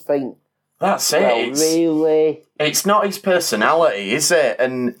 she must think, that's it. Well, really? It's not his personality, is it?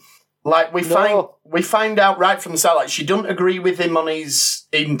 And... Like, we find out right from the start, like, she doesn't agree with him on his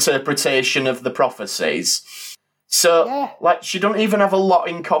interpretation of the prophecies. So, like, she don't even have a lot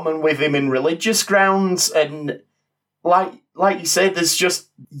in common with him in religious grounds, and, like you said, there's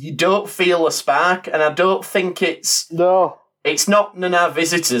just, you don't feel a spark, and I don't think it's... No. It's not Nana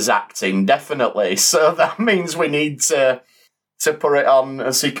Visitor's acting, definitely, so that means we need to put it on,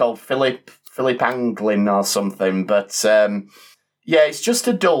 as he called, Philip Anglin or something, but... Yeah, it's just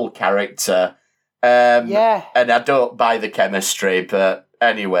a dull character. And I don't buy the chemistry, but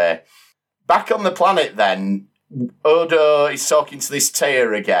anyway. Back on the planet then, Odo is talking to this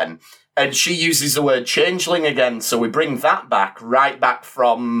Teia again, and she uses the word changeling again, so we bring that back, right back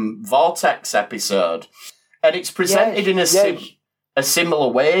from Vortex episode. And it's presented in a similar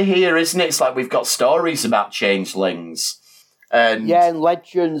way here, isn't it? It's like we've got stories about changelings. And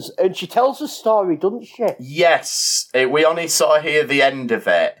legends. And she tells a story, doesn't she? Yes. We only sort of hear the end of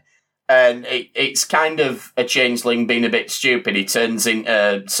it. And it's kind of a changeling being a bit stupid. He turns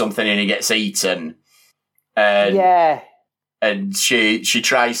into something and he gets eaten. And she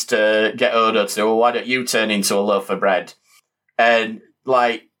tries to get Odo to, well, why don't you turn into a loaf of bread? And,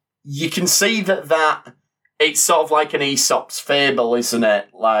 like, you can see that it's sort of like an Aesop's fable, isn't it?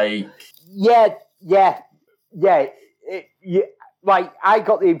 Like... Yeah. Like, I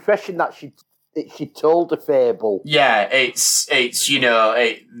got the impression that she told a fable. Yeah, it's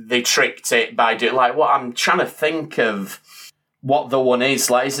they tricked it by doing, like, what I'm trying to think of what the one is.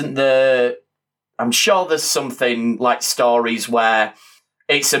 Like, isn't there... I'm sure there's something like stories where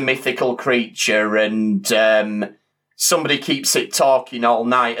it's a mythical creature and somebody keeps it talking all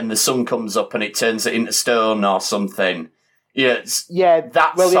night and the sun comes up and it turns it into stone or something. Yeah,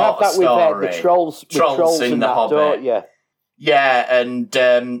 that well, sort you have that of story. With the trolls in and the that, Hobbit. don't you? Yeah,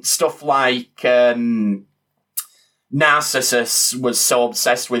 and stuff like Narcissus was so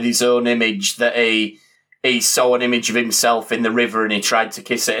obsessed with his own image that he saw an image of himself in the river and he tried to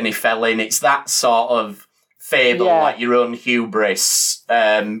kiss it and he fell in. It's that sort of fable, like your own hubris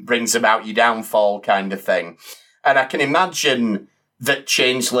brings about your downfall kind of thing. And I can imagine that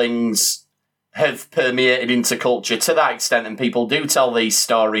changelings have permeated into culture to that extent, and people do tell these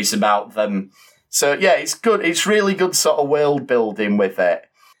stories about them. So, yeah, it's good. It's really good sort of world building with it.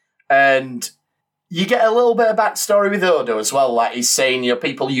 And you get a little bit of backstory with Odo as well. Like he's saying,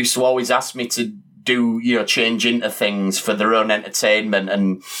 people used to always ask me to do, change into things for their own entertainment.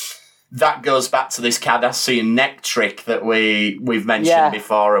 And that goes back to this Cardassian neck trick that we've mentioned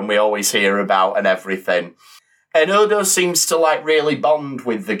before and we always hear about and everything. And Odo seems to, like, really bond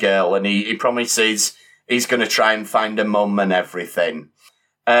with the girl, and he promises he's going to try and find a mum and everything.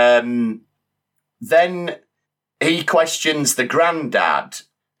 Then he questions the granddad,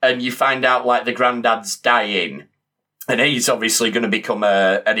 and you find out, like, the granddad's dying, and he's obviously going to become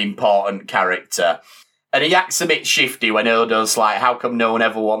an important character. And he acts a bit shifty when Odo's like, how come no one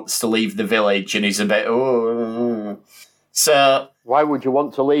ever wants to leave the village? And he's a bit, So why would you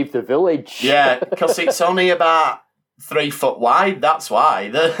want to leave the village? Yeah, because it's only about 3 foot wide. That's why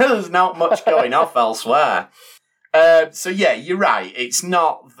there's not much going off elsewhere. So yeah, you're right. It's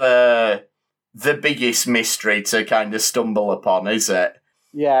not the biggest mystery to kind of stumble upon, is it?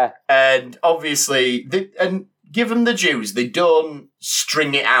 Yeah. And obviously, and given the Jews, they don't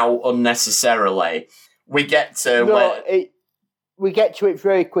string it out unnecessarily. We get to we get to it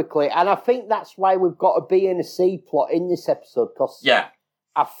very quickly, and I think that's why we've got a B and a C plot in this episode. Because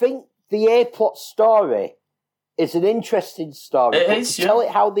I think the A plot story is an interesting story. It is. To tell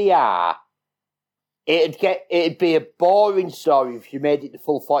it how they are, it'd be a boring story if you made it the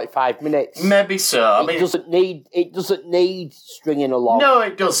full 45 minutes. Maybe so. It doesn't need stringing along. No,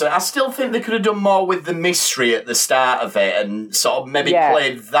 it doesn't. I still think they could have done more with the mystery at the start of it and sort of maybe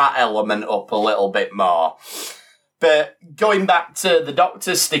played that element up a little bit more. But going back to the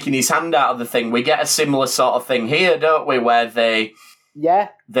Doctor sticking his hand out of the thing, we get a similar sort of thing here, don't we? Where the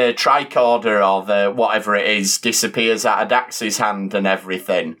tricorder or the whatever it is disappears out of Dax's hand and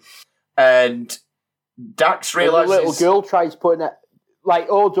everything. And Dax realises... The little girl tries putting it... Like,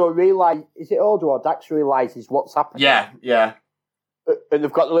 Odo realises... Is it Odo or Dax realises what's happening? Yeah. And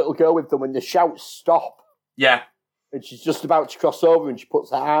they've got the little girl with them and the shouts stop. Yeah. And she's just about to cross over and she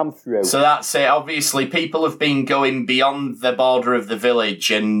puts her arm through. So that's it. Obviously, people have been going beyond the border of the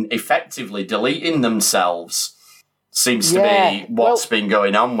village and effectively deleting themselves. Seems to be what's been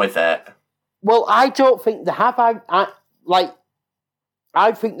going on with it. Well, I don't think they have. I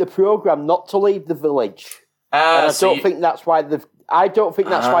think the programme not to leave the village. And I don't think that's why they've disappeared.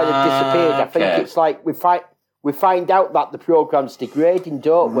 I think it's like we find out that the programme's degrading,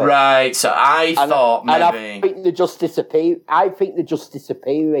 don't we? Right, so I thought maybe... And I think they're just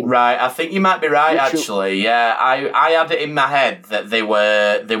disappearing. Right, I think you might be right, actually. Yeah, I had it in my head that they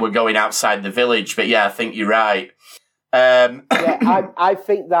were going outside the village, but yeah, I think you're right. I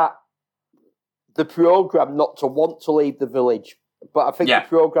think that the programme not to want to leave the village, but I think the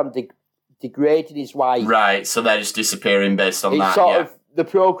programme degrading is why. Right, so they're just disappearing based on that. Sort of, the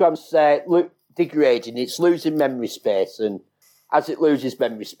programme's degrading, it's losing memory space, and as it loses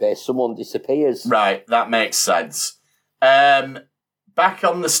memory space, someone disappears. Right, that makes sense. Back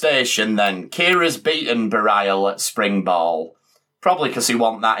on the station then, Kira's beaten Bareil at Spring Ball, probably because he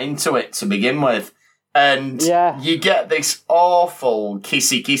want that into it to begin with. And you get this awful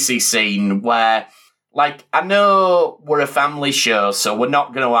kissy-kissy scene where, like, I know we're a family show, so we're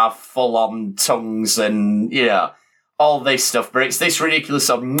not going to have full-on tongues and, all this stuff, but it's this ridiculous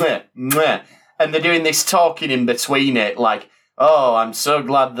sort of meh, meh. And they're doing this talking in between it, like, oh, I'm so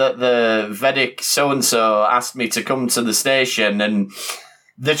glad that the Vedic so-and-so asked me to come to the station, and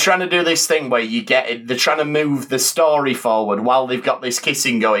they're trying to do this thing where you get it, they're trying to move the story forward while they've got this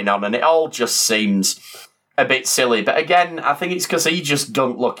kissing going on, and it all just seems a bit silly. But again, I think it's because he just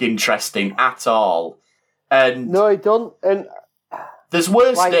don't look interesting at all. And no, he don't. And there's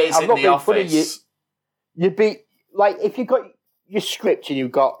worse days in the office. You'd be, like, if you got your script and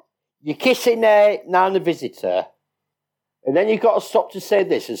you've got, you're kissing Nana Visitor, and then you've got to stop to say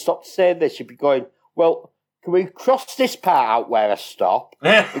this and stop to say this, you'd be going, well, can we cross this part out where I stop?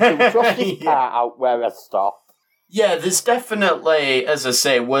 Can we cross this part out where I stop? Yeah, there's definitely, as I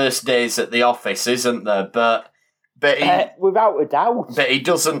say, worse days at the office, isn't there? But he, without a doubt. But he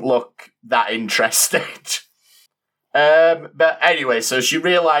doesn't look that interested. But anyway, so she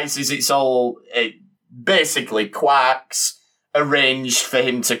realises it basically Quark's arranged for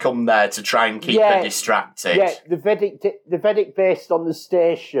him to come there to try and keep her distracted. Yeah, the Vedic based on the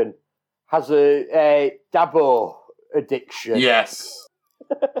station has a Dabo addiction. Yes,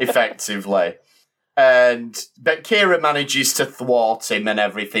 effectively. But Kira manages to thwart him and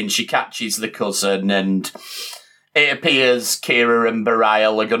everything. She catches the cousin, and it appears Kira and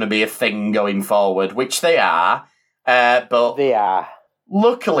Bareil are going to be a thing going forward, which they are. But they are.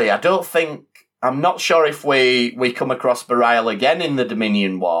 Luckily, I'm not sure if we come across Bareil again in the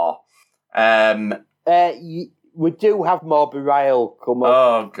Dominion War. We do have more Bareil come up.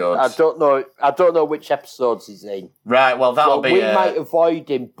 Oh, good. I don't know which episodes he's in. Right, well, we might avoid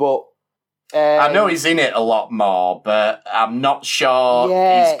him, but I know he's in it a lot more, but I'm not sure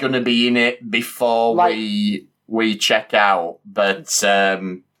he's going to be in it before we check out. But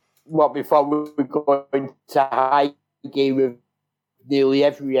before we go into high gear with nearly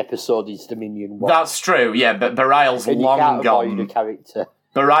every episode is Dominion War. That's true, yeah, but Bareil's long gone. The character.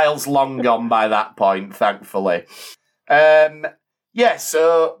 Bareil's long gone by that point, thankfully.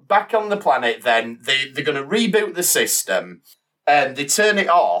 So back on the planet then, they're going to reboot the system, and they turn it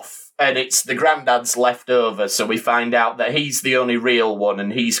off, and it's the granddad's left over, so we find out that he's the only real one,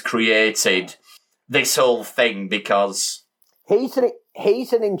 and he's created this whole thing because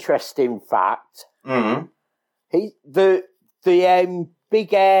He's an interesting fact. Mm-hmm. The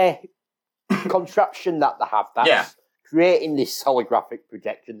big air contraption that they have that's creating this holographic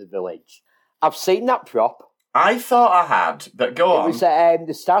projection of the village. I've seen that prop. I thought I had, but go on. It was at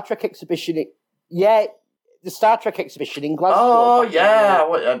the Star Trek exhibition. The Star Trek exhibition in Glasgow. Oh,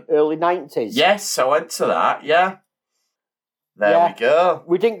 yeah. Early 90s. Yes, I went to that, yeah. There we go.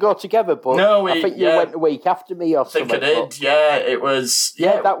 We didn't go together, but I think you went a week after me or something. I think I did, yeah. It was...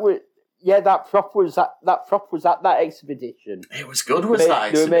 Yeah, that prop was at that exhibition. It was good, that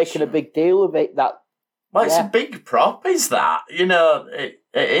exhibition? They were making a big deal of it. Well, it's a big prop, is that? You know, it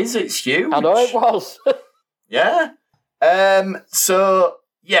is, it's huge. I know it was. Yeah. So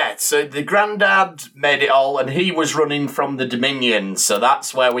the Grandad made it all, and he was running from the Dominion, so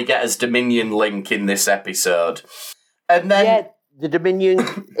that's where we get his Dominion link in this episode. And then... the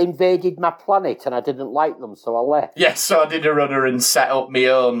Dominion invaded my planet, and I didn't like them, so I left. Yes, so I did a runner and set up my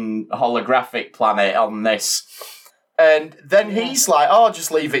own holographic planet on this. And then he's like,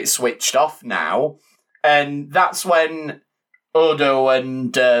 just leave it switched off now. And that's when Odo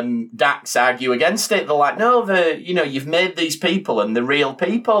and Dax argue against it. They're like, no, you've made these people and they're real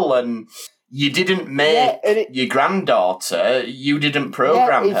people, and you didn't make your granddaughter, you didn't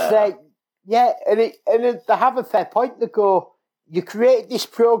program her. And they have a fair point. They go, you created this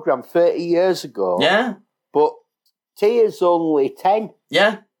program 30 years ago. Yeah. But Tia's only 10.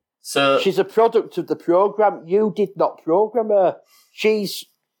 Yeah. So she's a product of the program. You did not program her. She's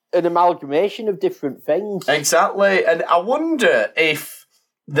an amalgamation of different things. Exactly. And I wonder if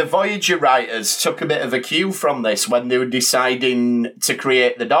the Voyager writers took a bit of a cue from this when they were deciding to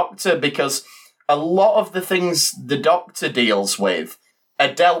create the Doctor, because a lot of the things the Doctor deals with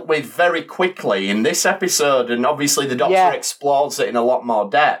are dealt with very quickly in this episode, and obviously the Doctor explores it in a lot more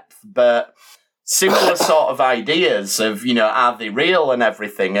depth, but similar sort of ideas of, are they real and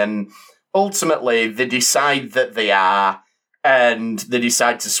everything, and ultimately they decide that they are, and they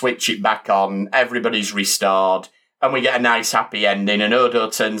decide to switch it back on, everybody's restored, and we get a nice happy ending, and Odo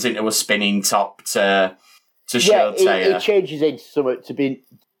turns into a spinning top to show Taya. It changes into something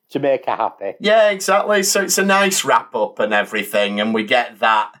to make her happy. Yeah, exactly. So it's a nice wrap-up and everything, and we get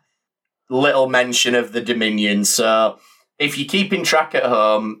that little mention of the Dominion. So if you're keeping track at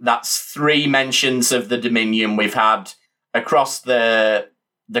home, that's 3 mentions of the Dominion we've had across the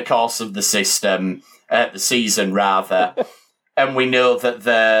course of the season, rather. And we know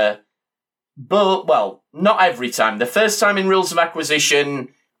that not every time. The first time in Rules of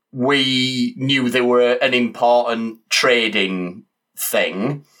Acquisition, we knew they were an important trading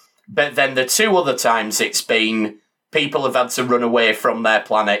thing. But then the 2 other times it's been people have had to run away from their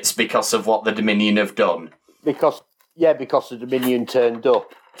planets because of what the Dominion have done. Because the Dominion turned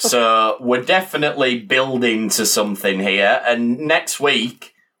up. So we're definitely building to something here. And next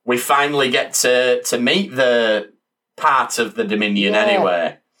week, we finally get to meet the part of the Dominion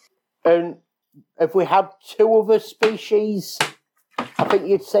anyway. And if we had 2 other species, I think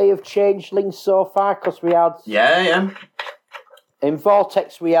you'd say of changelings so far, because we had... Yeah. In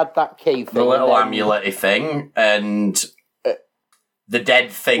Vortex, we had that key thing. The little amulet-y thing, and the dead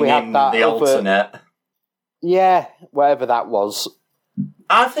thing in the alternate. Yeah, whatever that was.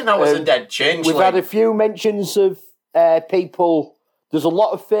 I think that was a dead changeling. We've had a few mentions of people... There's a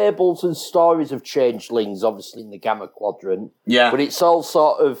lot of fables and stories of changelings, obviously, in the Gamma Quadrant. Yeah. But it's all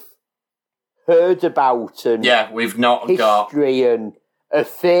sort of heard about, and... Yeah, we've not got... history and a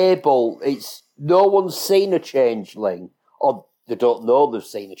fable. It's... No one's seen a changeling, or... They don't know they've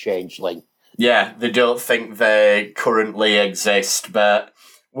seen a changeling. Yeah, they don't think they currently exist, but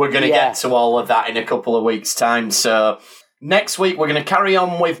we're going to get to all of that in a couple of weeks' time. So next week we're going to carry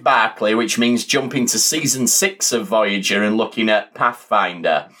on with Barclay, which means jumping to season 6 of Voyager and looking at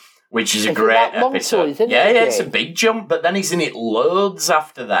Pathfinder, which is a great episode. It's a big jump, but then he's in it loads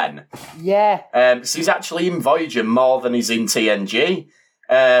after then. Yeah. So he's actually in Voyager more than he's in TNG.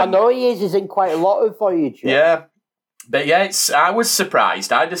 I know he is. He's in quite a lot of Voyager. Yeah. But I was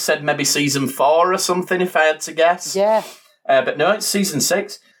surprised. I'd have said maybe season 4 or something if I had to guess. Yeah. But no, it's season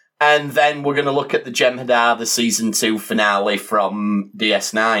 6. And then we're going to look at the Jem'Hadar, the season 2 finale from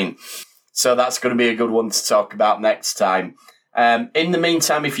DS9. So that's going to be a good one to talk about next time. In the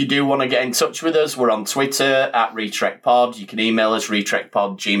meantime, if you do want to get in touch with us, we're on Twitter at ReTrekPod. You can email us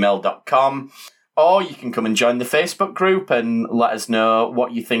retrekpod@gmail.com. Or you can come and join the Facebook group and let us know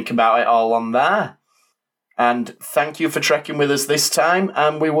what you think about it all on there. And thank you for trekking with us this time,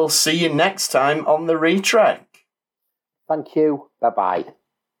 and we will see you next time on the Retrek. Thank you. Bye-bye.